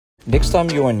Next time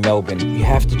you're in Melbourne, you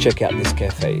have to check out this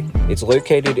cafe. It's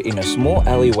located in a small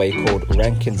alleyway called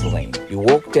Rankin's Lane. You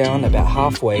walk down about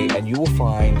halfway and you will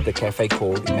find the cafe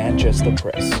called Manchester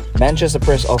Press. Manchester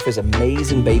Press offers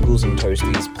amazing bagels and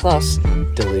toasties, plus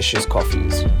delicious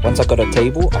coffees. Once I got a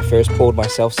table, I first poured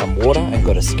myself some water and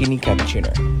got a skinny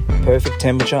cappuccino. Perfect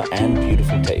temperature and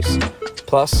beautiful taste.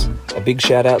 Plus, a big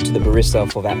shout out to the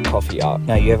barista for that coffee art.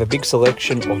 Now you have a big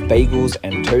selection of bagels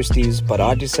and toasties, but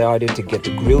I decided to get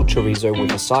the grilled chorizo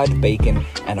with a side of bacon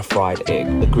and a fried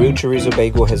egg. The grilled chorizo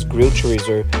bagel has grilled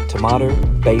chorizo, tomato,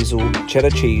 basil, cheddar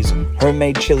cheese,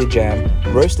 homemade chili jam,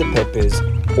 roasted peppers,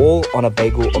 all on a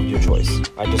bagel of your choice.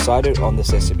 I decided on the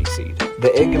sesame seed.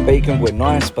 The egg and bacon were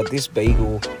nice, but this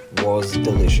bagel was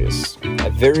delicious. A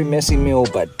very messy meal,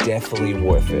 but definitely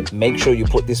worth it. Make sure you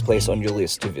put this place on your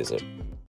list to visit.